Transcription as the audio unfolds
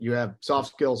you have soft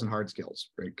skills and hard skills,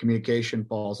 right? Communication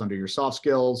falls under your soft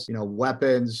skills,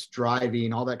 weapons,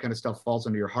 driving, all that kind of stuff falls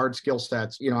under your hard skill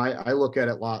sets. I look at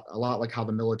it a lot like how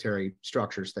the military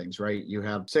structures things, right? You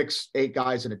have 6-8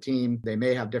 guys in a team. They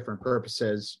may have different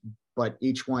purposes, but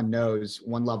each one knows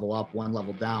one level up, one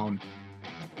level down.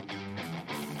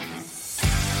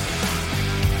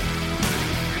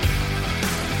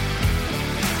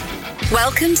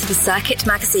 Welcome to the Circuit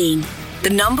Magazine, the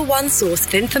 #1 source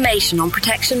of information on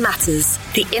protection matters,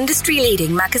 the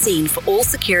industry-leading magazine for all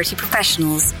security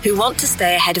professionals who want to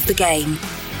stay ahead of the game.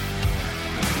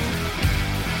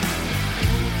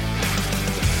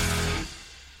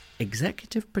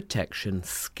 Executive Protection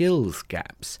Skills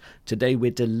Gaps. Today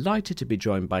we're delighted to be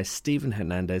joined by Stephen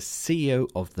Hernandez, CEO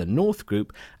of the North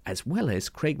Group, as well as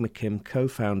Craig McKim,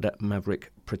 co-founder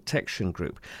Maverick Protection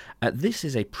Group. This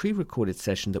is a pre-recorded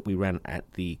session that we ran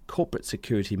at the Corporate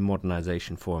Security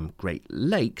Modernization Forum Great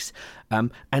Lakes,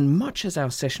 and much as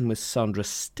our session with Sandra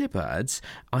Stibbards,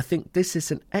 I think this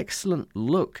is an excellent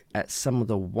look at some of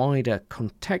the wider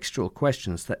contextual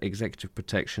questions that executive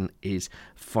protection is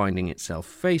finding itself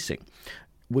facing.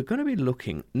 We're going to be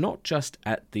looking not just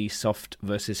at the soft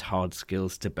versus hard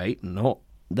skills debate, not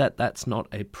that that's not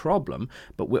a problem,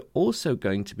 but we're also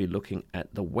going to be looking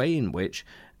at the way in which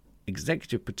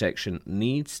executive protection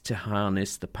needs to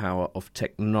harness the power of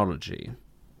technology.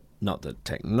 Not that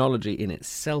technology in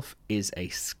itself is a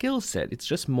skill set, it's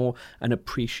just more an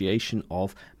appreciation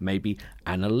of maybe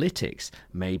analytics,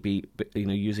 maybe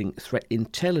using threat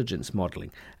intelligence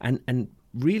modeling, and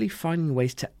really finding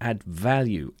ways to add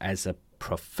value as a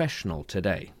professional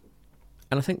today.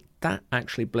 And I think that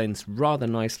actually blends rather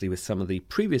nicely with some of the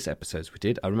previous episodes we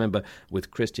did. I remember with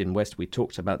Christian West, we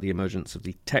talked about the emergence of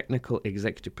the Technical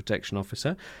Executive Protection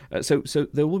Officer. So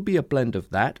there will be a blend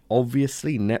of that.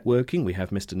 Obviously, networking. We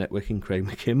have Mr. Networking, Craig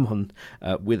McKim, on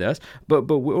with us. But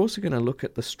we're also going to look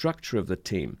at the structure of the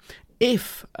team.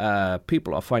 If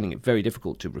people are finding it very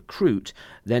difficult to recruit,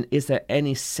 then is there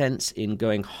any sense in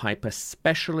going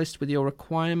hyper-specialist with your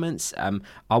requirements?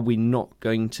 Are we not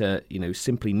going to,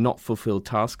 simply not fulfill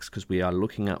tasks because we are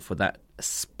looking out for that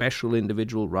special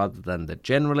individual rather than the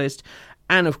generalist?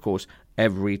 And, of course,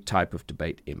 every type of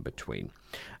debate in between.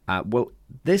 Well,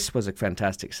 this was a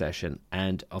fantastic session,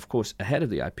 and of course, ahead of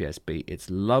the IPSB, it's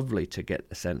lovely to get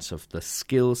a sense of the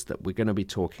skills that we're going to be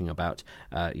talking about,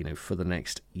 for the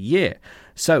next year.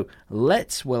 So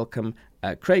let's welcome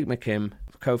Craig McKim,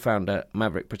 co-founder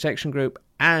Maverick Protection Group,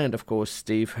 and of course,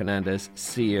 Steve Hernandez,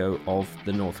 CEO of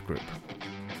the North Group.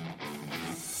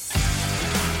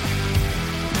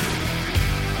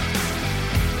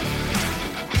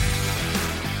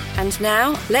 And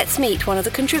now, let's meet one of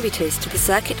the contributors to the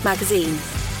Circuit Magazine.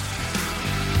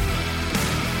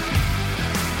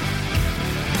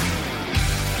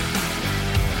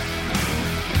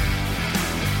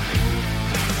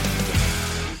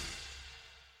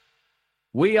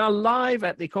 We are live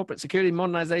at the Corporate Security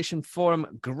Modernization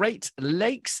Forum Great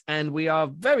Lakes, and we are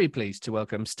very pleased to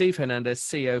welcome Steve Hernandez,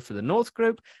 CEO for the North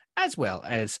Group, as well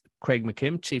as Craig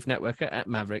McKim, Chief Networker at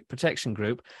Maverick Protection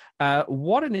Group.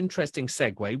 What an interesting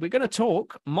segue. We're going to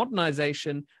talk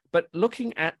modernization, but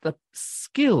looking at the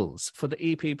skills for the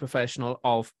EP professional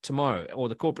of tomorrow, or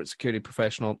the corporate security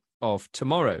professional of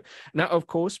tomorrow. Now, of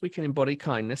course, we can embody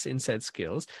kindness in said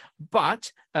skills,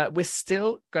 but we're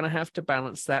still going to have to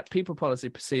balance that people, policy,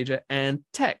 procedure, and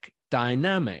tech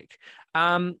dynamic.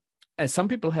 As some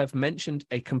people have mentioned,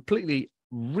 a completely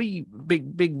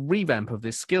big revamp of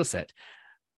this skill set.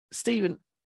 Stephen,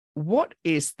 what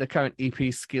is the current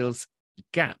EP skills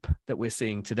gap that we're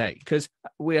seeing today? Because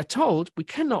we are told we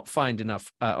cannot find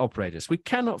enough operators, we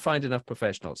cannot find enough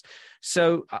professionals.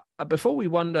 So before we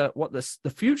wonder what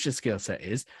the future skill set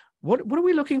is, what are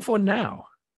we looking for now?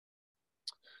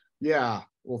 Yeah,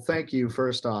 well, thank you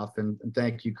first off, and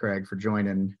thank you, Craig, for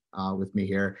joining with me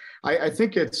here. I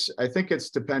think it's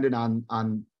dependent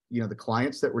on the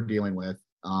clients that we're dealing with,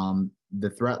 the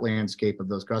threat landscape of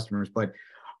those customers, but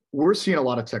we're seeing a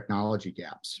lot of technology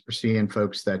gaps. We're seeing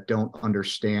folks that don't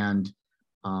understand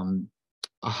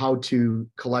how to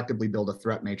collectively build a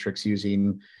threat matrix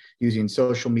using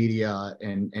social media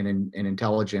and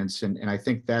intelligence, and I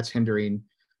think that's hindering.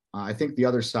 I think the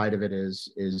other side of it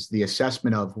is the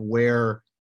assessment of where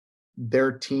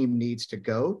their team needs to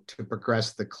go to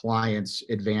progress the client's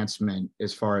advancement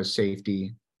as far as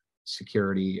safety,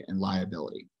 security, and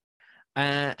liability.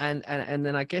 And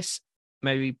then I guess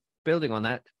maybe building on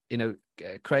that,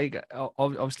 Craig,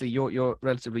 obviously you're a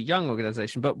relatively young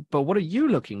organization, but what are you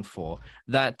looking for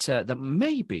that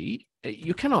maybe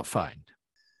you cannot find?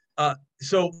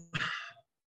 So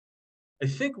I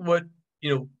think what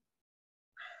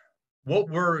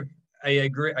we're I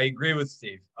agree with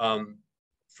Steve.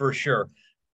 For sure.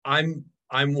 I'm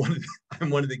one of I'm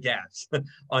one of the gaps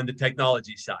on the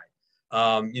technology side.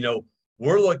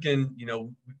 We're looking.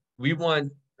 We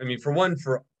want. I mean, for one,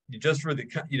 for just for the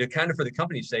kind of for the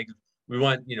company's sake, we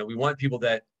want people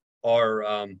that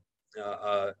are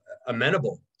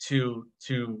amenable to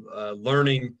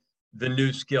learning the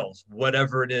new skills,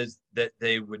 whatever it is that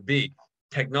they would be.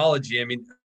 Technology. I mean,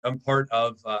 I'm part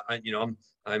of.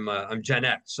 I'm Gen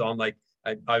X, so I'm like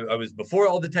I was before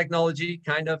all the technology,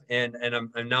 kind of, and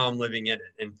I'm now I'm living in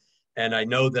it, and I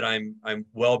know that I'm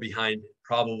well behind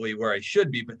probably where I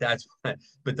should be, but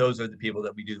those are the people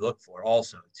that we do look for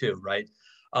also too, right?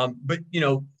 But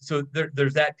so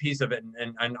there's that piece of it,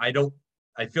 and I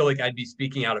feel like I'd be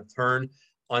speaking out of turn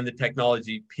on the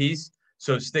technology piece.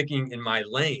 So sticking in my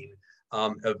lane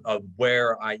of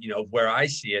where I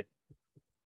see it,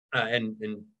 and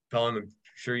Pelham, I'm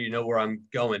sure you know where I'm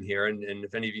going here, and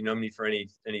if any of you know me for any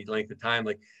length of time,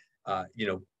 like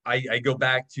I go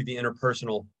back to the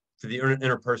interpersonal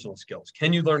skills.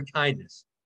 Can you learn kindness?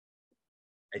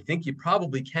 I think you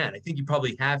probably can. I think you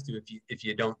probably have to if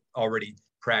you don't already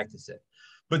practice it.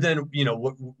 But then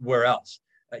where else?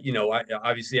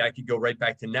 Obviously I could go right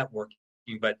back to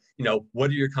networking, but what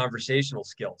are your conversational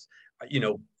skills?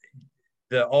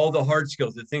 All the hard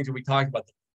skills, the things that we talked about,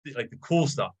 like the cool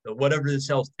stuff, the whatever that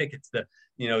sells tickets, the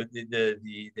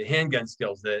handgun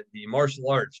skills, the martial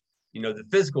arts, the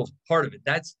physical part of it.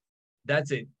 That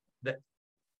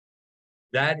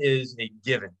is a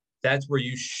given. That's where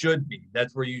you should be.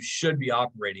 That's where you should be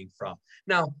operating from.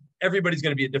 Now, everybody's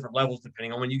going to be at different levels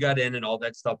depending on when you got in and all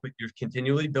that stuff, but you're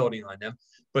continually building on them.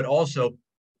 But also,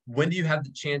 when do you have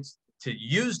the chance to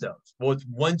use those? Well, it's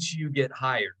once you get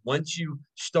hired, once you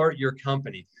start your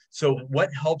company. So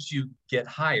what helps you get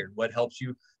hired? What helps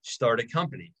you start a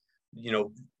company? A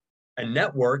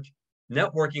networking,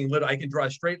 I can draw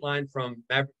a straight line from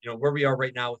Maverick, where we are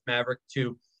right now with Maverick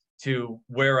to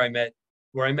where I met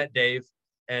Dave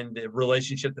and the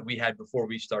relationship that we had before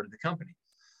we started the company.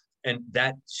 And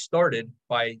that started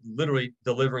by literally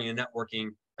delivering a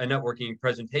networking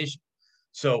presentation.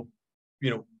 So,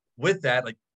 with that,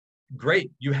 like,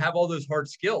 great, you have all those hard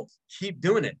skills, keep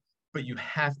doing it, but you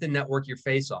have to network your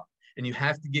face off and you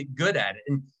have to get good at it.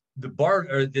 And the bar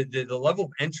or the level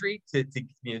of entry to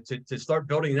start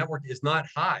building a network is not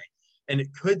high. And it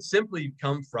could simply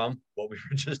come from what we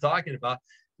were just talking about,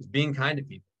 is being kind to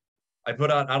people. I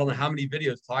put out, I don't know how many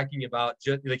videos talking about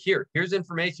just like, here's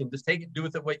information, just take it, do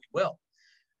with it what you will.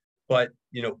 But,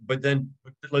 then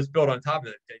let's build on top of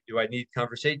it. Do I need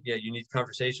conversation? Yeah, you need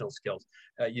conversational skills.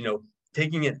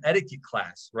 Taking an etiquette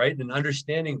class, right? And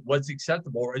understanding what's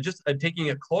acceptable, or just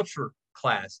taking a culture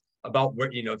class about where,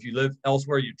 if you live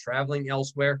elsewhere, you're traveling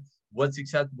elsewhere, what's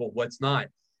acceptable, what's not.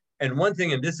 And one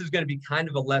thing, and this is going to be kind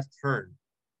of a left turn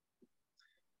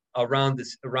around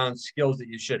skills that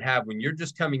you should have when you're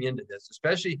just coming into this,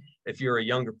 especially if you're a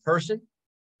younger person,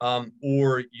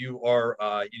 or you are,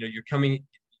 you're coming,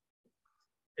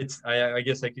 I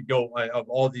guess I could go of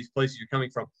all these places you're coming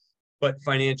from, but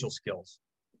financial skills.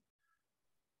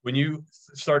 When you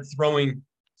start throwing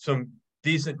some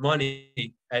decent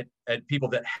money at people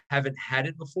that haven't had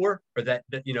it before, or that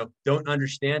don't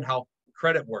understand how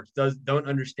credit works, don't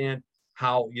understand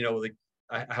how,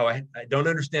 how I don't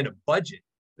understand a budget.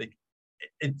 Like,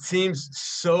 it seems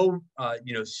so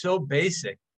so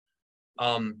basic,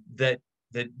 that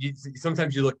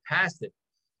sometimes you look past it.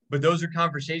 But those are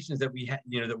conversations that we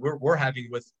that we're having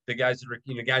with the guys that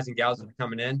are guys and gals that are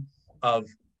coming in, of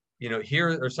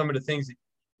here are some of the things that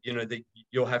that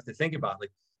you'll have to think about. Like,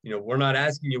 we're not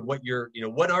asking you what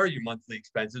what are your monthly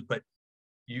expenses, but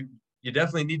you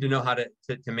definitely need to know how to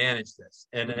manage this.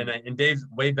 And Dave's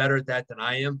way better at that than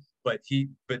I am, but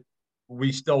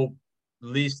we still at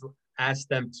least ask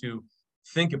them to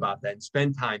think about that and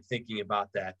spend time thinking about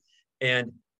that.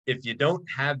 And if you don't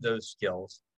have those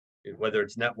skills, whether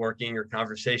it's networking or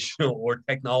conversational or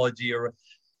technology, or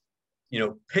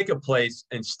pick a place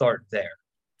and start there.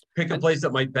 Pick a place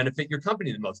that might benefit your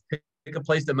company the most. Pick a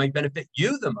place that might benefit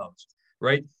you the most,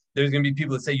 right? There's going to be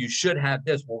people that say you should have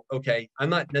this. Well, okay, I'm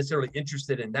not necessarily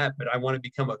interested in that, but I want to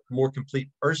become a more complete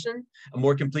person, a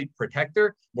more complete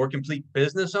protector, more complete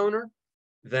business owner.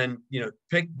 Then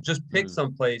pick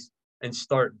some place and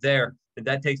start there, and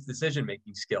that takes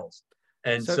decision-making skills.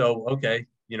 And so okay,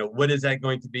 what is that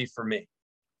going to be for me?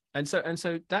 And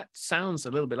so that sounds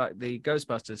a little bit like the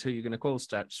Ghostbusters, who you're going to call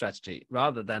strategy,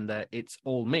 rather than the it's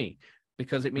all me,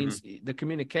 because it means the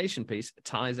communication piece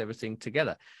ties everything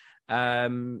together.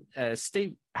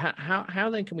 Steve, how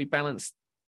then can we balance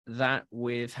that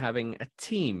with having a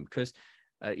team? Because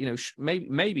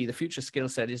maybe the future skill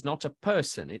set is not a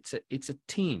person, it's a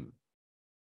team.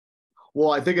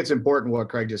 Well, I think it's important what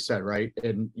Craig just said, right?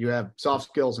 And you have soft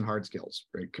skills and hard skills,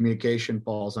 right? Communication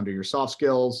falls under your soft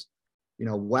skills,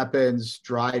 weapons,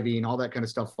 driving, all that kind of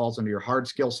stuff falls under your hard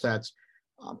skill sets.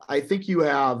 I think you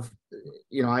have,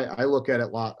 I look at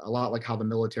it a lot like how the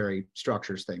military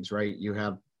structures things, right? You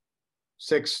have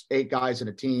 6, 8 guys in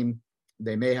a team.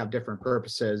 They may have different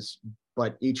purposes,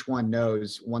 but each one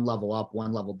knows one level up,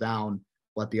 one level down,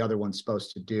 what the other one's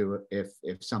supposed to do if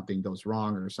something goes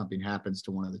wrong or something happens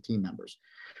to one of the team members.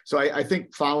 So I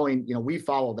think we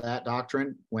follow that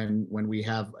doctrine when we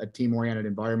have a team-oriented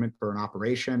environment for an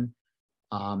operation,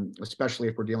 especially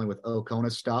if we're dealing with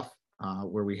OCONA stuff,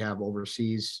 where we have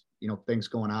overseas, things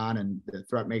going on and the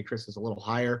threat matrix is a little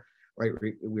higher, right?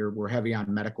 We're heavy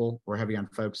on medical. We're heavy on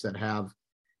folks that have,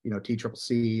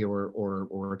 TCCC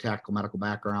or a tactical medical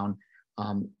background.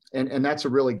 And that's a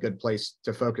really good place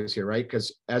to focus here, right?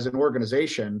 Because as an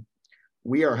organization,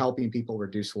 we are helping people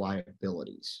reduce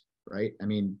liabilities, right? I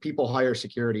mean, people hire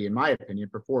security, in my opinion,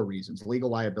 for 4 reasons: legal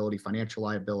liability, financial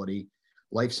liability,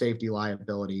 life safety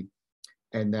liability,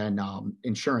 and then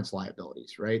insurance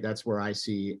liabilities, right? That's where I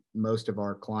see most of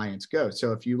our clients go.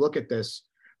 So if you look at this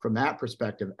from that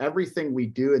perspective, everything we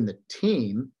do in the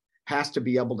team has to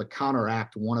be able to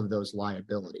counteract one of those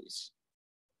liabilities.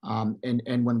 And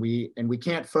we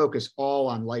can't focus all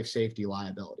on life safety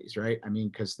liabilities, right? I mean,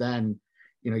 because then,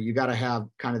 you got to have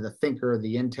kind of the thinker,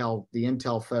 the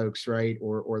intel folks, right,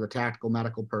 or the tactical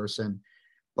medical person.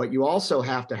 But you also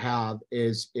have to have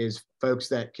is folks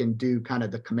that can do kind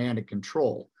of the command and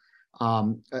control.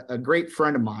 A great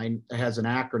friend of mine has an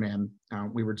acronym.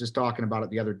 We were just talking about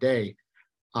it the other day,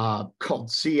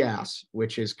 called CAS,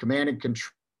 which is command and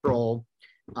control,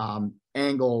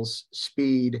 angles,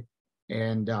 speed,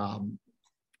 and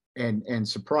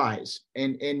surprise.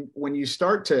 And when you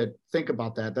start to think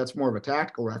about that, that's more of a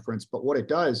tactical reference. But what it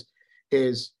does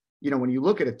is, when you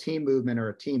look at a team movement or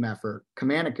a team effort,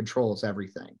 command and control is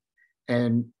everything.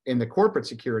 And in the corporate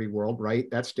security world, right,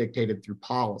 that's dictated through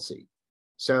policy.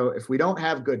 So if we don't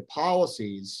have good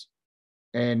policies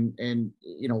and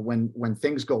when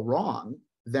things go wrong,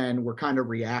 then we're kind of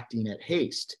reacting at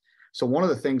haste. So one of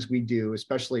the things we do,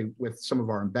 especially with some of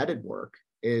our embedded work,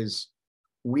 is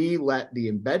we let the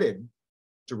embedded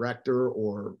director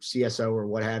or CSO or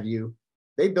what have you,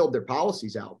 they build their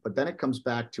policies out, but then it comes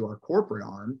back to our corporate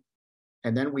arm.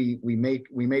 And then we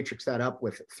matrix that up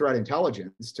with threat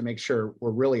intelligence to make sure we're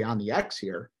really on the X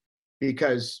here,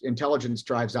 because intelligence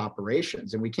drives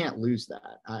operations and we can't lose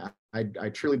that. I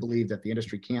truly believe that the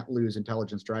industry can't lose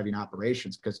intelligence driving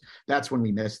operations, because that's when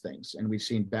we miss things. And we've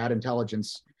seen bad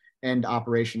intelligence and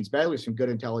operations badly. We've seen good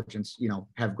intelligence,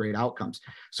 have great outcomes.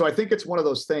 So I think it's one of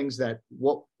those things that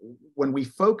when we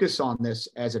focus on this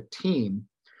as a team,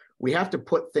 we have to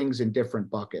put things in different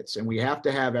buckets, and we have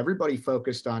to have everybody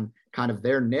focused on kind of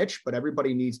their niche, but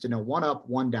everybody needs to know one up,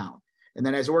 one down. And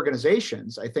then as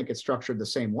organizations, I think it's structured the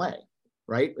same way,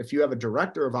 right? If you have a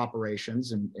director of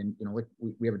operations and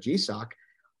we have a GSOC,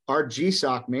 our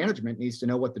GSOC management needs to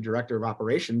know what the director of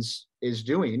operations is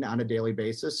doing on a daily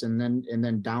basis, and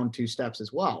then down 2 steps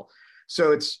as well.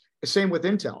 So it's the same with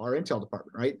Intel, our Intel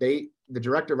department, right? The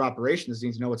director of operations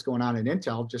needs to know what's going on in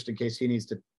Intel, just in case he needs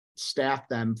to staff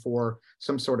them for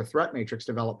some sort of threat matrix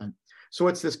development. So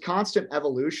it's this constant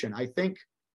evolution. I think,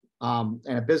 and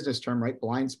a business term, right?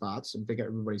 Blind spots. I think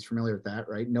everybody's familiar with that,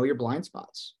 right? Know your blind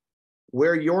spots.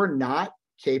 Where you're not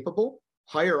capable,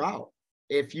 hire out.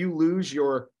 If you lose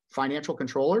your financial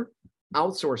controller,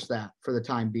 outsource that for the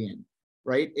time being,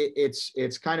 right?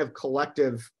 It's kind of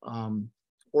collective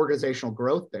organizational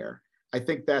growth there. I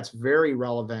think that's very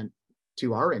relevant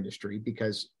to our industry,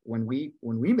 because when we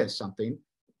miss something,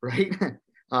 right,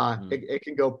 it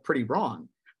can go pretty wrong.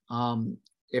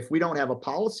 If we don't have a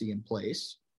policy in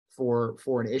place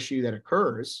for an issue that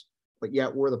occurs, but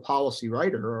yet we're the policy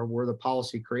writer, or we're the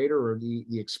policy creator, or the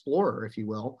explorer, if you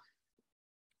will,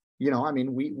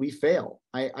 we fail.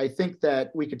 I think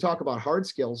that we could talk about hard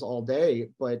skills all day,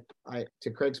 but to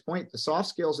Craig's point, the soft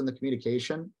skills and the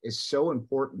communication is so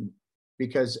important,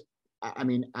 because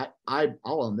I'll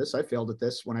own this. I failed at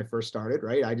this when I first started,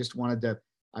 right?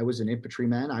 I was an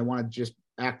infantryman. I wanted to just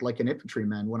act like an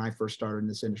infantryman when I first started in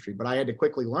this industry, but I had to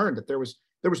quickly learn that there was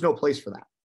no place for that.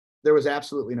 There was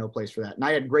absolutely no place for that. And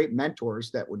I had great mentors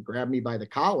that would grab me by the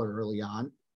collar early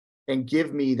on and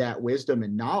give me that wisdom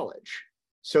and knowledge.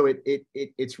 So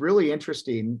it's really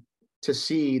interesting to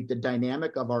see the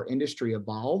dynamic of our industry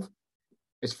evolve.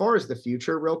 As far as the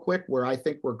future, real quick, where I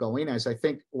think we're going,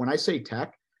 when I say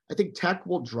tech, I think tech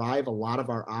will drive a lot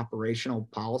of our operational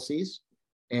policies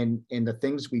and the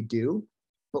things we do.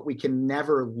 but we can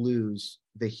never lose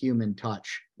the human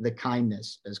touch, the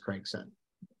kindness, as Craig said.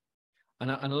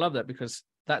 And I love that, because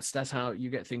that's how you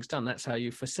get things done. That's how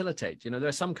you facilitate. There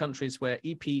are some countries where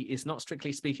EP is not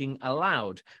strictly speaking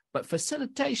allowed, but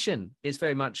facilitation is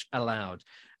very much allowed.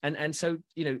 And so,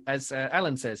 as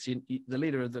Alan says, the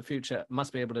leader of the future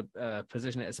must be able to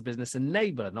position it as a business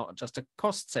enabler, not just a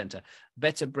cost center.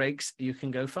 Better breaks, you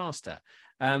can go faster.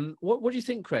 What do you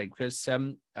think, Craig? Because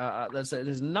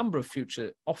there's a number of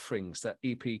future offerings that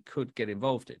EP could get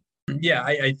involved in. Yeah,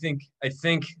 I think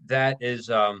that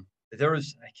is. There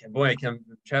was, I'm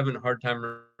having a hard time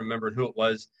remembering who it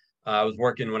was. I was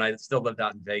working when I still lived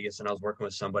out in Vegas, and I was working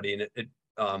with somebody, and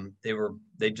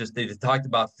they talked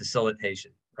about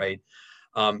facilitation, right?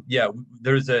 Yeah,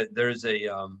 there's a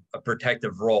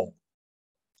protective role,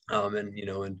 but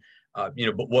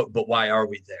why are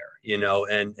we there?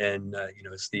 And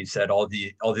as Steve said, all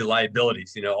the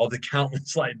liabilities, all the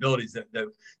countless liabilities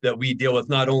that we deal with,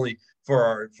 not only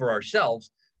for ourselves,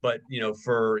 but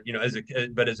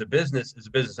as a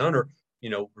business owner,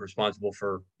 responsible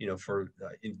for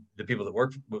the people that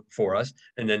work for us,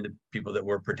 and then the people that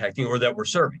we're protecting or that we're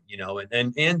serving,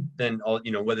 and then all,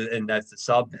 and that's the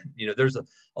sub. There's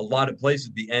a lot of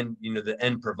places the end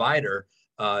provider,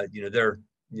 they're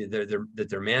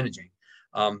managing.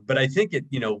 But I think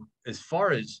as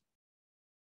far as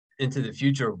into the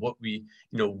future of what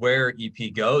where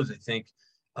EP goes, I think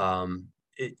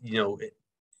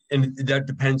and that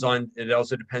depends on, it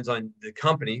also depends on the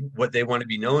company, what they want to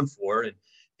be known for.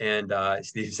 And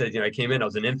Steve said, I came in, I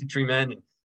was an infantryman, and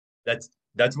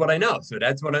that's what I know. So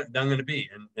that's what I'm going to be.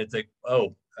 And it's like,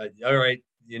 all right.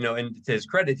 And to his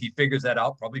credit, he figures that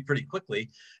out probably pretty quickly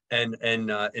and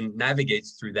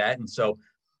navigates through that. And so,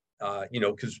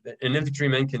 because an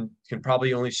infantryman can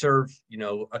probably only serve,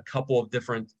 a couple of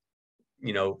different,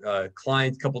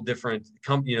 clients, couple different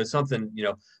something,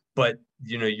 but,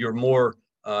 you're more,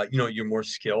 you're more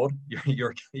skilled,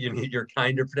 you're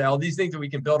kinder, all these things that we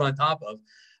can build on top of,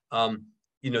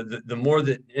 the more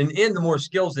that, and the more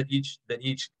skills that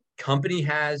each company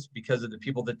has because of the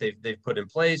people that they've put in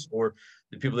place, or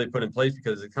the people they put in place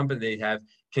because of the company they have,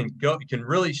 can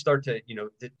really start to,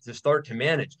 to start to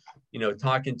manage,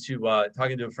 talking to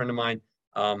a friend of mine,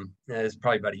 it's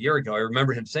probably about a year ago. I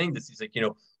remember him saying this. He's like,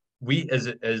 we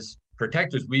as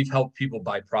protectors, we've helped people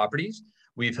buy properties.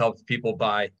 We've helped people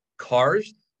buy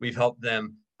cars. We've helped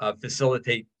them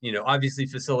facilitate, obviously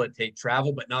facilitate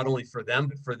travel, but not only for them,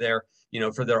 but for their,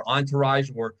 for their entourage,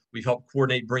 or we've helped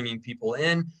coordinate bringing people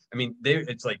in. I mean,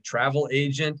 it's like travel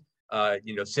agent,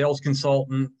 sales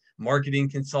consultant, marketing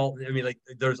consultant. I mean, like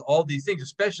there's all these things,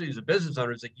 especially as a business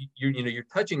owner. It's like you're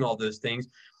touching all those things,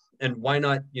 and why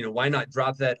not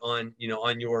drop that on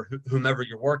on your whomever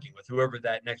you're working with, whoever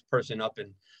that next person up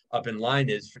in line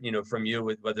is, from you,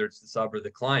 with whether it's the sub or the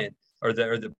client or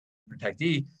the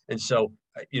protectee. And so,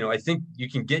 I think you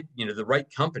can get, the right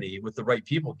company with the right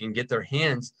people can get their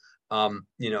hands, I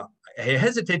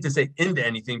hesitate to say into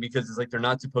anything because it's like they're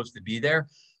not supposed to be there.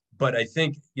 But I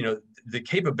think, the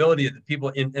capability of the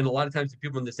people and a lot of times the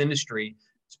people in this industry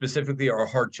specifically are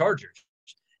hard chargers.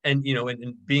 And,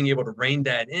 and being able to rein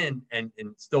that in and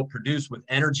still produce with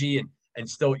energy and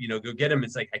still, go get them.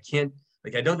 It's like,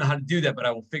 I don't know how to do that, but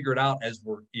I will figure it out as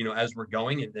we're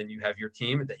going. And then you have your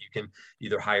team that you can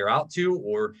either hire out to,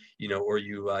 or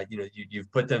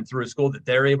you've put them through a school that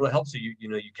they're able to help. So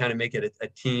you kind of make it a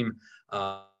team.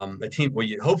 Well,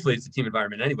 hopefully it's a team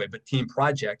environment anyway, but team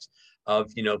projects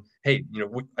of, hey,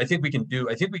 I think we can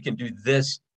do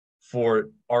this for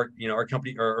our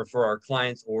company or for our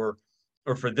clients, or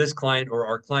for this client or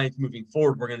our clients moving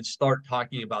forward. We're going to start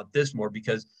talking about this more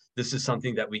because this is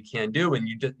something that we can do. And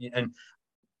and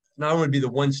not only be the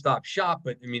one-stop shop,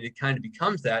 but I mean, it kind of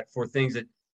becomes that for things that,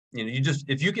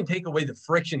 if you can take away the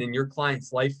friction in your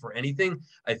client's life for anything,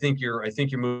 I think you're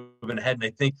moving ahead. And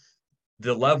I think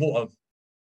the level of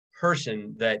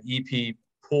person that EP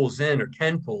pulls in or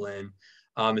can pull in,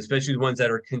 especially the ones that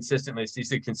are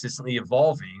consistently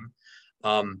evolving,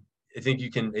 I think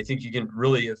you can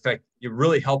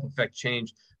really help affect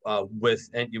change with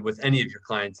any of your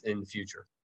clients in the future.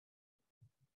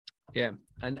 Yeah,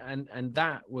 and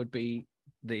that would be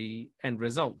the end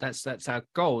result. That's our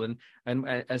goal. And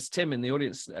as Tim in the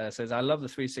audience says, I love the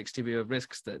 360 view of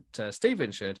risks that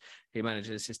Stephen shared. He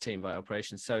manages his team by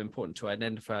operations. So important to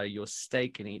identify your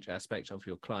stake in each aspect of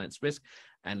your client's risk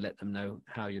and let them know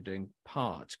how you're doing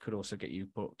part. Could also get you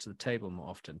brought to the table more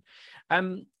often.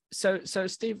 So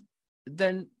Steve,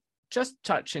 then just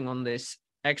touching on this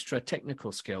extra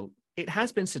technical skill, it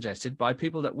has been suggested by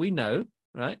people that we know,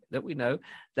 right?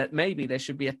 That maybe there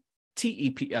should be a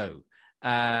TEPO.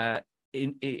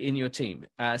 in your team,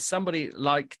 somebody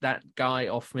like that guy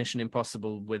off Mission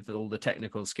Impossible with all the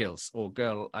technical skills, or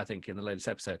girl, I think in the latest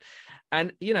episode,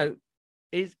 and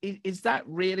is that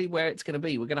really where it's going to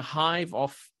be? We're going to hive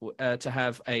off to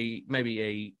have maybe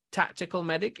a tactical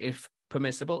medic if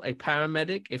permissible, a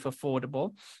paramedic if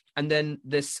affordable, and then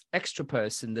this extra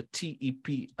person, the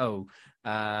TEPO,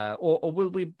 or will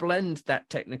we blend that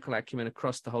technical acumen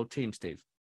across the whole team, Steve?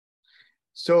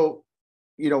 So,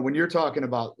 when you're talking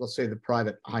about, let's say, the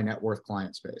private high net worth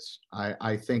client space,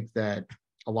 I think that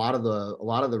a lot of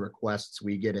the requests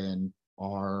we get in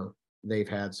are they've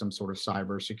had some sort of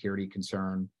cybersecurity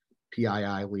concern,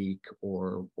 PII leak,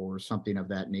 or something of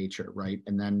that nature, right?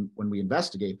 And then when we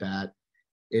investigate that,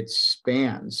 it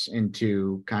spans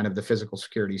into kind of the physical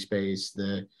security space,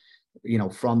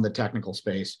 from the technical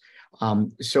space.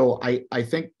 So I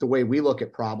think the way we look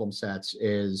at problem sets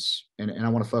is, and I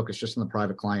want to focus just on the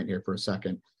private client here for a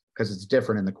second, because it's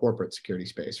different in the corporate security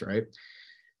space, right?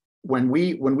 When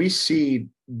we see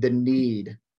the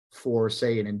need for,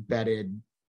 say, an embedded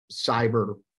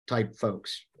cyber type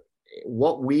folks,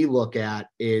 what we look at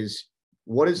is,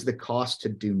 what is the cost to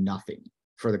do nothing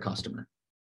for the customer?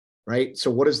 Right. So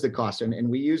what is the cost? And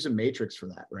we use a matrix for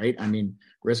that, right? I mean,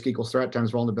 risk equals threat times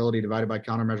vulnerability divided by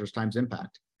countermeasures times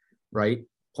impact, right?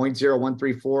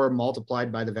 0.0134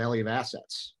 multiplied by the value of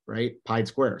assets, right? Pi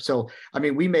square. So, I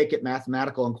mean, we make it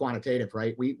mathematical and quantitative,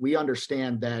 right? We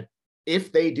understand that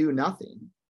if they do nothing,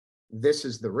 this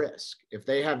is the risk. If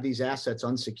they have these assets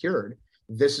unsecured,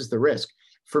 this is the risk.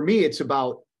 For me, it's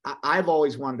about, I've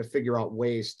always wanted to figure out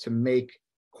ways to make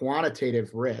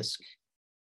quantitative risk,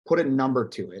 put a number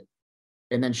to it,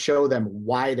 and then show them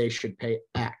why they should pay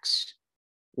X.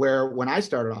 Where when I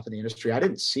started off in the industry, I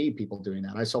didn't see people doing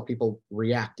that. I saw people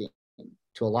reacting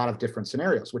to a lot of different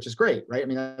scenarios, which is great, right? I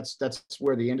mean, that's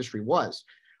where the industry was.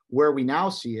 Where we now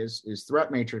see is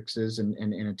threat matrices and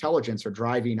intelligence are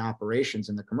driving operations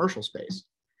in the commercial space.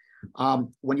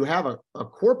 When you have a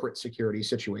corporate security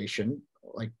situation,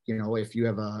 like, if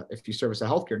you service a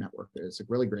healthcare network, it's a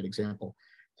really great example.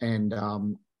 And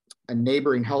a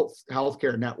neighboring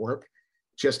healthcare network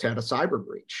just had a cyber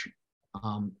breach.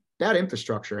 That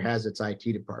infrastructure has its IT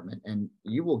department, and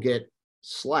you will get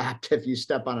slapped if you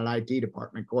step on an IT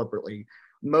department corporately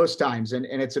most times. And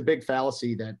it's a big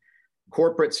fallacy that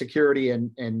corporate security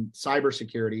and cyber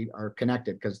security are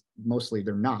connected, because mostly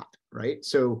they're not, right?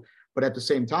 So, but at the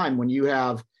same time, when you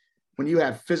have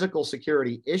physical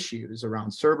security issues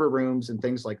around server rooms and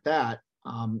things like that,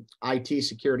 IT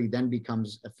security then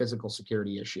becomes a physical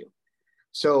security issue.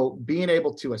 So being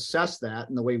able to assess that,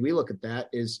 and the way we look at that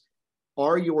is,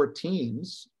 are your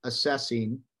teams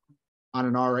assessing on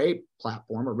an RA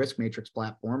platform, or risk matrix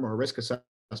platform, or a risk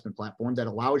assessment platform that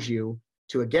allows you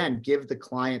to, again, give the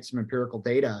client some empirical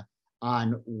data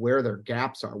on where their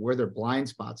gaps are, where their blind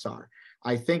spots are?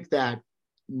 I think that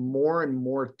more and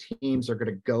more teams are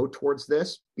going to go towards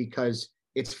this because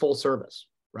it's full service,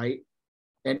 right?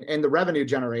 And the revenue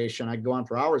generation, I go on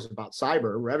for hours about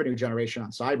cyber. Revenue generation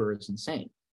on cyber is insane.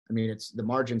 I mean, the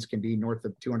margins can be north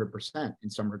of 200% in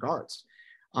some regards,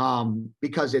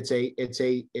 because it's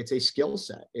a skill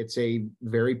set. It's a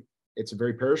very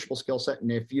perishable skill set.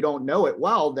 And if you don't know it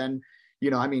well, then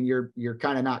you're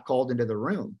kind of not called into the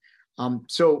room.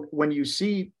 So when you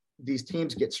see these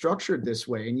teams get structured this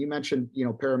way, and you mentioned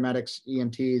paramedics,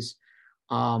 EMTs,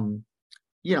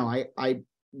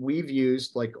 we've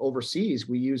used, like overseas,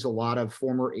 we use a lot of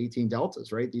former 18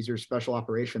 Deltas, right? These are special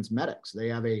operations medics. They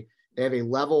have a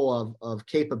level of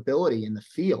capability in the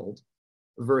field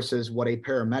versus what a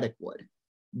paramedic would.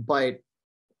 But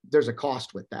there's a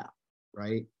cost with that,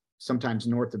 right? Sometimes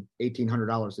north of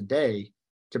 $1,800 a day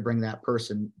to bring that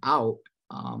person out.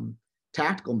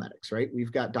 Tactical medics, right?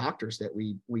 We've got doctors that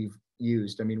we've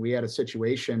used. I mean, we had a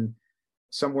situation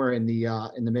somewhere in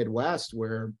the Midwest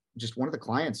where just one of the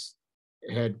clients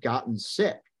had gotten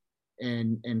sick,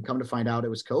 and come to find out it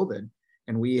was COVID.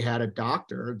 And we had a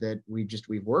doctor that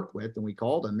we've worked with, and we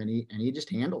called him, and he just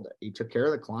handled it. He took care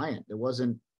of the client. It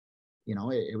wasn't,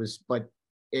 it was, but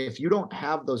if you don't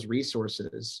have those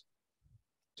resources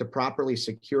to properly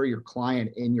secure your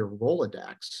client in your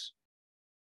Rolodex,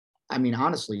 I mean,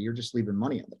 honestly, you're just leaving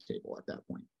money on the table at that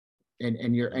point.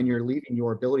 And you're leaving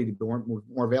your ability to be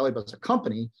more valuable as a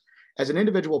company. As an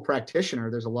individual practitioner,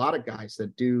 there's a lot of guys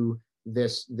that do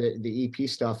the EP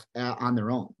stuff on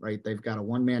their own, right? They've got a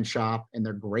one-man shop and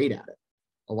they're great at it.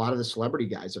 A lot of the celebrity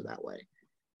guys are that way.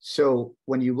 So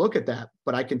when you look at that,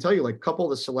 but I can tell you, like, a couple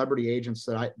of the celebrity agents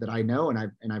that I know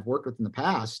and I've worked with in the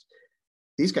past,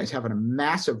 these guys have a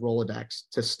massive Rolodex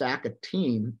to stack a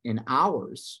team in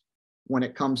hours when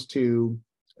it comes to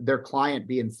their client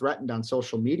being threatened on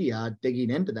social media, digging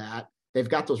into that, They've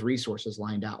got those resources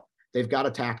lined out. They've got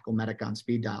a tactical medic on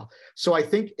speed dial. So I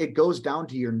think it goes down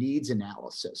to your needs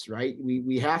analysis, right?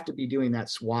 We have to be doing that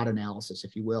SWOT analysis,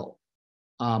 if you will,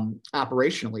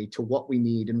 operationally to what we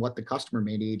need and what the customer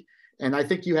may need. And I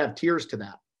think you have tiers to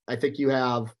that. I think you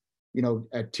have,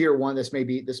 a tier one, this may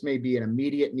be an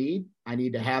immediate need. I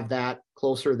need to have that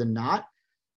closer than not,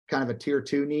 kind of a tier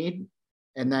two need.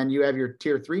 And then you have your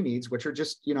tier three needs, which are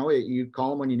just, you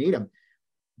call them when you need them.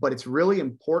 But it's really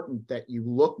important that you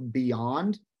look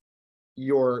beyond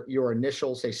your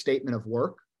initial, say, statement of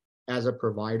work as a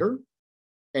provider,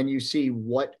 and you see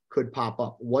what could pop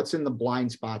up, what's in the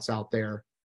blind spots out there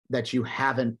that you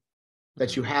haven't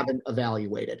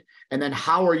evaluated. And then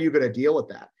how are you going to deal with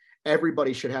that?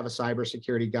 Everybody should have a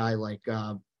cybersecurity guy like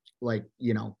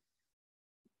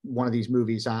one of these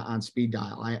movies on speed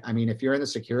dial. I mean, if you're in the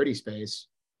security space,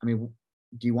 do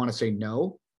you want to say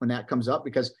no when that comes up?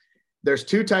 Because there's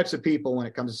two types of people when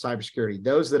it comes to cybersecurity: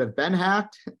 those that have been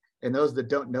hacked and those that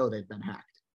don't know they've been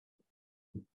hacked.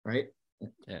 Right?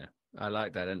 Yeah, I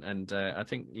like that. And I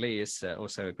think Lee is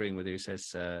also agreeing with you,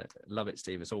 says, love it,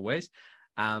 Steve, as always.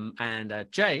 And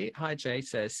Jay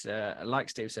says, like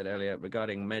Steve said earlier,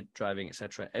 regarding med driving,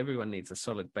 etc., everyone needs a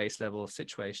solid base level,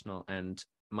 situational, and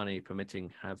money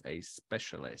permitting, have a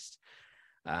specialist.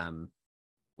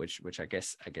 Which I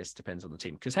guess depends on the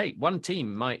team. Because, hey, one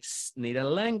team might need a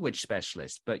language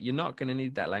specialist, but you're not going to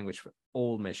need that language for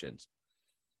all missions.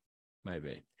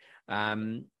 Maybe.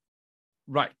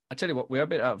 Right. I tell you what, we're a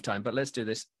bit out of time, but let's do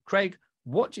this. Craig,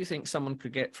 what do you think someone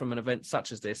could get from an event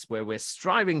such as this, where we're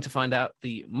striving to find out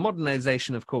the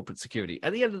modernization of corporate security?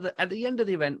 At the end of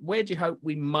the event, where do you hope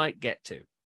we might get to?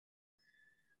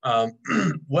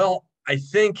 Well, I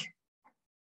think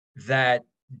that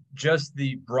just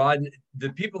the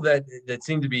people that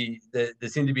seem to be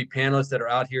panelists that are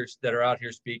out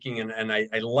here speaking, and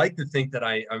I like to think that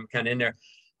I'm kind of in there,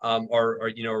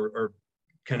 are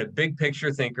kind of big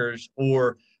picture thinkers,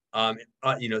 or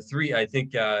three. I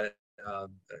think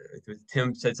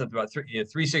Tim said something about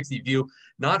 360 view,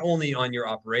 not only on your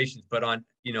operations but on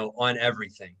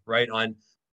everything, right? On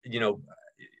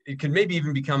it could maybe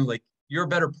even become like you're a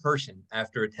better person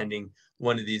after attending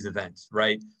one of these events,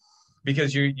 right?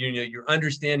 Because you're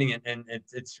understanding it, and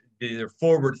they're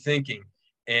forward thinking,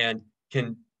 and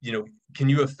can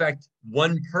you affect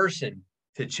one person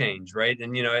to change, right?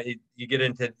 And you get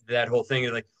into that whole thing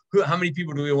of like, how many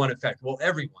people do we want to affect? Well,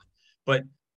 everyone. But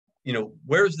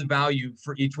where's the value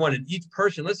for each one? And each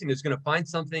person listening is going to find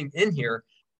something in here,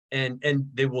 and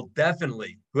they will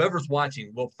definitely, whoever's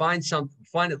watching will find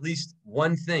at least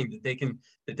one thing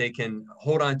that they can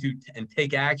hold on to and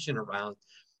take action around,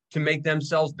 to make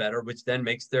themselves better, which then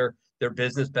makes their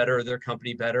business better, or their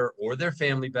company better, or their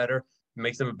family better,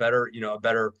 makes them a better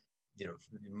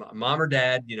mom or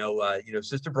dad,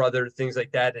 sister, brother, things like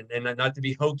that. And not to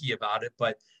be hokey about it,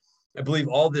 but I believe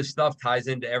all this stuff ties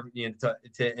into everything,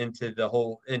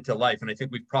 into life. And I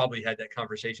think we've probably had that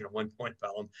conversation at one point,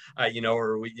 Bellum,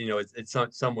 it's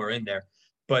somewhere in there.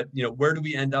 But where do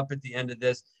we end up at the end of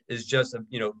this is just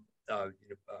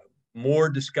more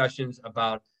discussions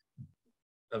about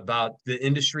the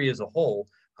industry as a whole,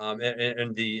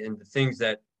 and the things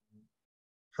that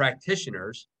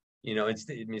practitioners,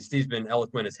 Steve's been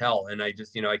eloquent as hell, and I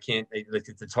just, I can't,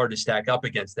 it's hard to stack up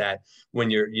against that when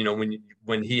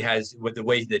when he has, with the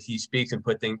way that he speaks and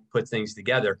put things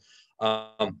together.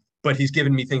 But he's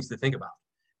given me things to think about.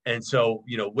 And so,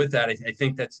 with that, I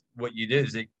think that's what you did,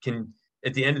 is it can,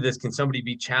 at the end of this, can somebody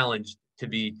be challenged to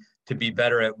be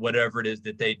better at whatever it is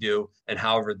that they do, and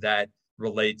however that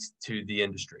relates to the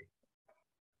industry.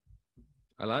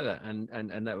 I like that,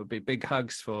 and that would be big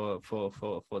hugs for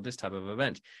this type of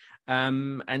event.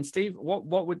 And Steve, what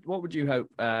would you hope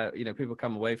people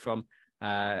come away from?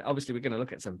 Obviously, we're going to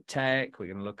look at some tech. We're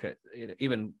going to look at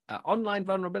even online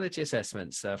vulnerability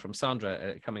assessments from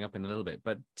Sandra coming up in a little bit.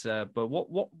 But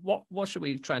what should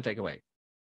we try and take away?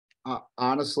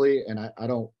 Honestly, and I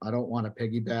don't want to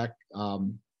piggyback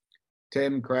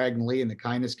Tim, Craig, and Lee in the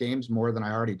kindness games more than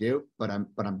I already do, but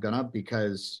I'm gonna,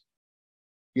 because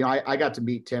I got to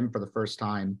meet Tim for the first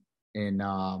time in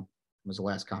was the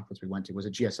last conference we went to, was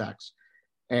at GSX,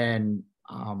 and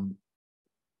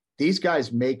these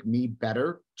guys make me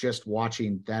better just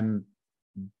watching them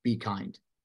be kind,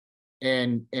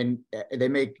 and they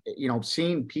make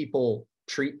seeing people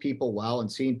treat people well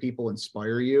and seeing people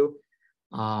inspire you.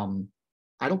 I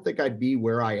don't think I'd be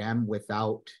where I am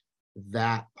without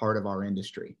that part of our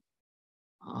industry.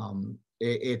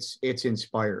 It's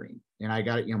inspiring, and I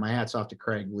got it. My hat's off to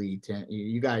Craig, Lee, Tim.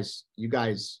 You guys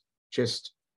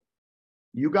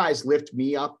lift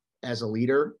me up as a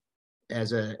leader,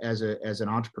 as an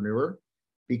entrepreneur,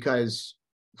 because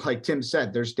like Tim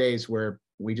said, there's days where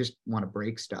we just want to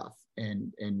break stuff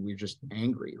and we're just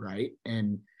angry, right?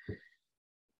 And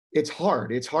it's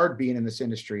hard. It's hard being in this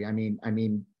industry. I mean,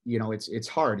 it's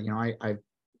hard.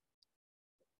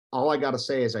 All I got to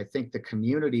say is I think the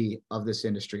community of this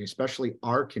industry, especially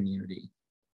our community,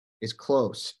 is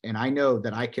close. And I know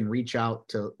that I can reach out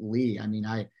to Lee. I mean,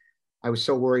 I was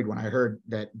so worried when I heard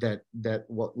that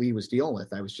what Lee was dealing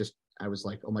with. I was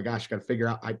like, oh my gosh, got to figure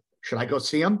out, should I go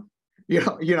see him? You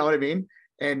know what I mean?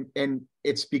 And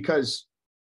it's because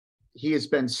he has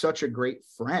been such a great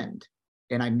friend.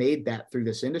 And I made that through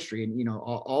this industry. And,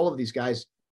 all of these guys,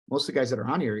 most of the guys that are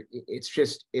on here,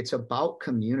 it's about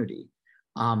community.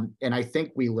 And I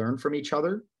think we learn from each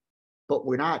other, but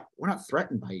we're not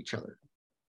threatened by each other.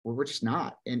 We're just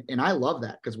not. And I love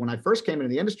that, because when I first came into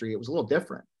the industry, it was a little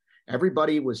different.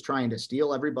 Everybody was trying to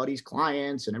steal everybody's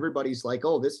clients, and everybody's like,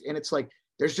 oh, this, and it's like,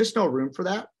 there's just no room for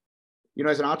that.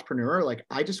 As an entrepreneur, like,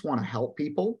 I just want to help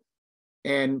people.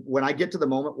 And when I get to the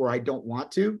moment where I don't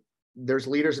want to, there's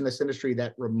leaders in this industry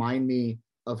that remind me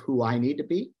of who I need to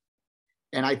be.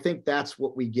 And I think that's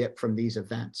what we get from these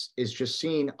events, is just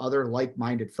seeing other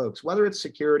like-minded folks, whether it's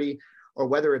security or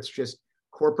whether it's just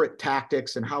corporate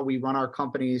tactics and how we run our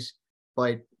companies,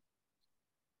 but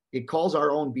it calls our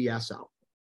own BS out.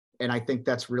 And I think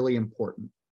that's really important.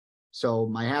 So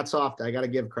my hat's off. I got to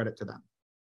give credit to them.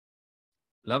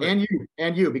 Love it.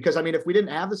 And you, because I mean, if we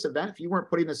didn't have this event, if you weren't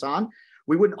putting this on,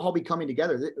 we wouldn't all be coming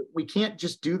together. We can't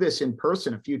just do this in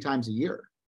person a few times a year.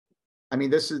 I mean,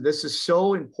 this is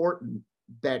so important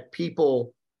that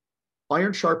people,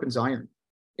 iron sharpens iron.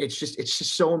 It's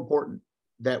just so important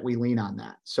that we lean on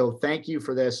that. So thank you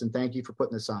for this, and thank you for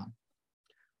putting this on.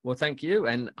 Well, thank you.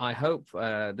 And I hope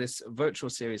this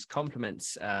virtual series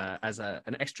complements as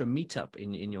an extra meetup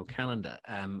in your calendar.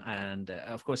 And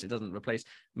of course, it doesn't replace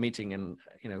meeting and,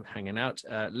 hanging out.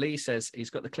 Lee says he's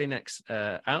got the Kleenex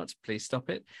out. Please stop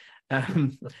it.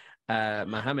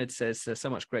 Mohammed says, so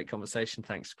much great conversation.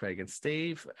 Thanks, Craig and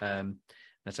Steve.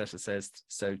 Natasha says,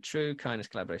 so true, kindness,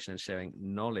 collaboration, and sharing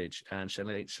knowledge. And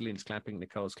Shalene's clapping,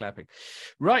 Nicole's clapping.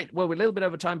 Right, well, we're a little bit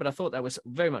over time, but I thought that was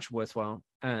very much worthwhile.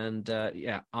 And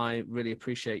I really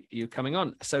appreciate you coming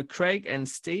on. So Craig and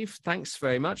Steve, thanks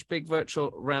very much. Big virtual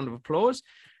round of applause.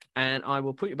 And I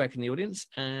will put you back in the audience,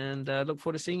 and look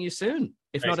forward to seeing you soon.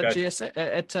 If Thanks, not at guys.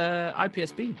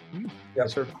 IPSB.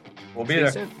 Yes, sir. We'll be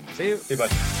there. Soon. See you. See you,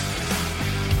 bud.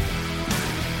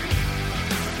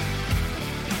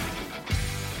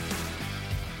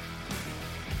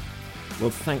 Well,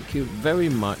 thank you very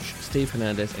much, Steve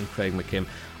Hernandez and Craig McKim.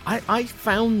 I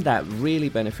found that really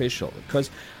beneficial, because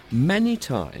many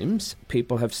times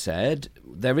people have said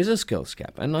there is a skills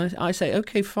gap, and I say,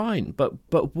 okay, fine, but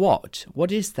what?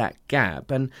 What is that gap?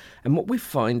 And what we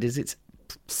find is it's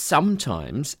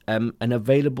sometimes an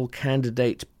available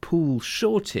candidate pool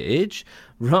shortage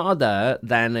rather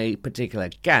than a particular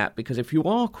gap, because if you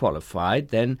are qualified,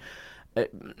 then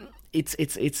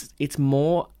it's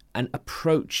more an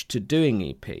approach to doing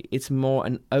EP. It's more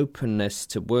an openness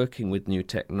to working with new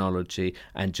technology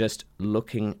and just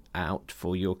looking out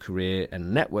for your career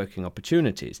and networking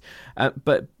opportunities.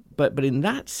 But in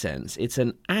that sense, it's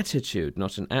an attitude,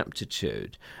 not an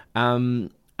aptitude.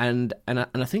 And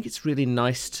I think it's really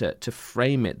nice to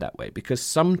frame it that way, because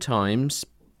sometimes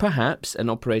perhaps an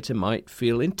operator might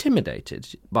feel intimidated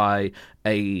by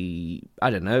the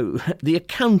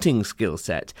accounting skill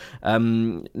set.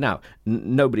 Now,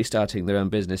 nobody starting their own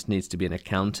business needs to be an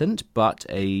accountant, but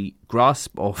a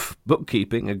grasp of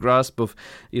bookkeeping, a grasp of,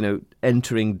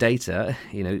 entering data,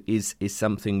 is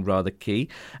something rather key.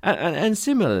 And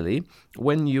similarly,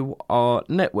 when you are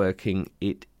networking,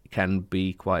 it can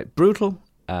be quite brutal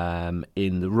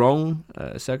in the wrong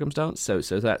circumstance. So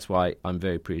that's why I'm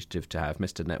very appreciative to have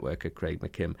Mr. Networker Craig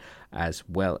McKim, as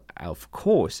well, of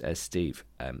course, as Steve.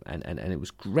 And it was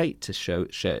great to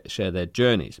share their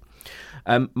journeys.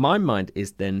 My mind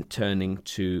is then turning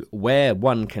to where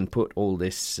one can put all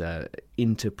this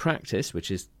into practice,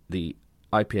 which is the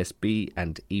IPSB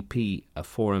and EP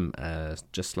forum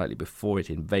just slightly before it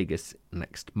in Vegas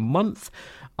next month.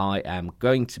 I am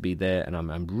going to be there, and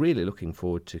I'm really looking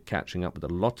forward to catching up with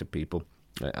a lot of people.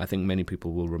 I think many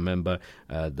people will remember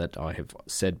that I have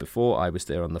said before I was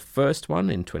there on the first one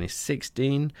in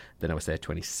 2016, then I was there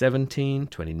 2017,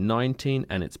 2019,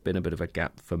 and it's been a bit of a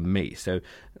gap for me. So,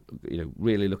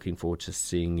 really looking forward to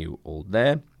seeing you all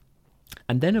there.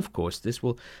 And then, of course, this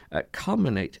will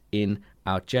culminate in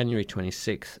our January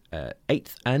 26th,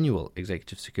 8th annual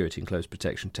Executive Security and Close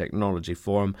Protection Technology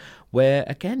Forum, where,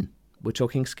 again, we're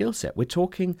talking skill set. We're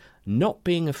talking not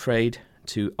being afraid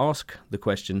to ask the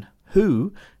question,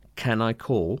 who can I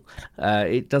call?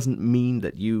 It doesn't mean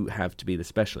that you have to be the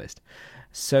specialist.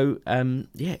 So,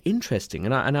 interesting.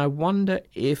 And I wonder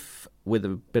if, with a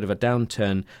bit of a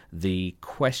downturn, the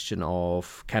question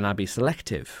of can I be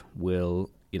selective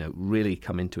will, really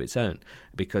come into its own.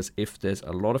 Because if there's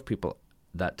a lot of people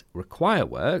that require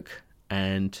work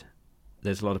and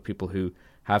there's a lot of people who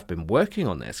have been working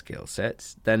on their skill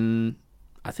sets, then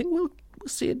I think we'll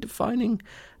see a defining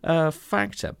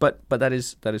factor. But that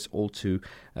is all to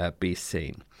be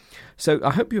seen. So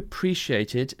I hope you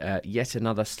appreciated yet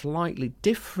another slightly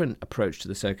different approach to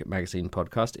the Circuit Magazine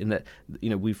podcast, in that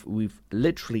we've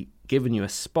literally given you a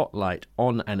spotlight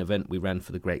on an event we ran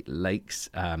for the Great Lakes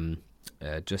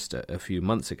just a few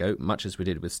months ago, much as we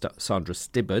did with Sandra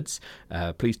Stibbards.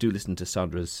 Please do listen to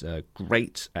Sandra's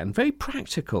great and very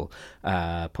practical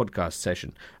podcast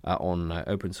session on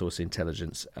open source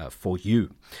intelligence for you.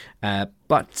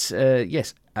 But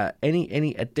yes,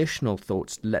 any additional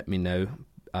thoughts, let me know.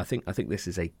 I think this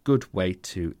is a good way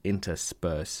to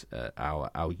intersperse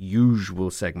our usual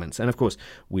segments. And of course,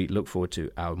 we look forward to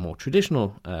our more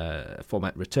traditional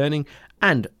format returning.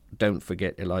 And don't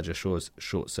forget, Elijah Shaw's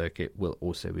Short Circuit will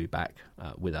also be back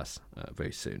with us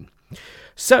very soon.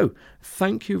 So,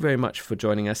 thank you very much for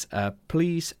joining us.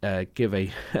 Please give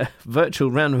a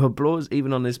virtual round of applause,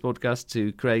 even on this podcast,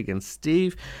 to Craig and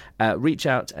Steve. Reach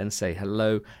out and say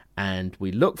hello. And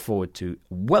we look forward to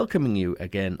welcoming you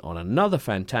again on another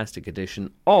fantastic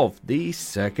edition of the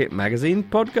Circuit Magazine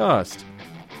podcast.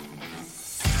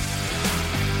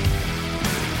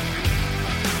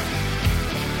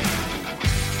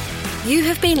 You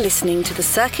have been listening to the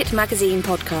Circuit Magazine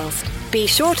podcast. Be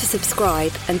sure to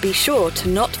subscribe and be sure to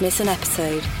not miss an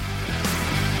episode.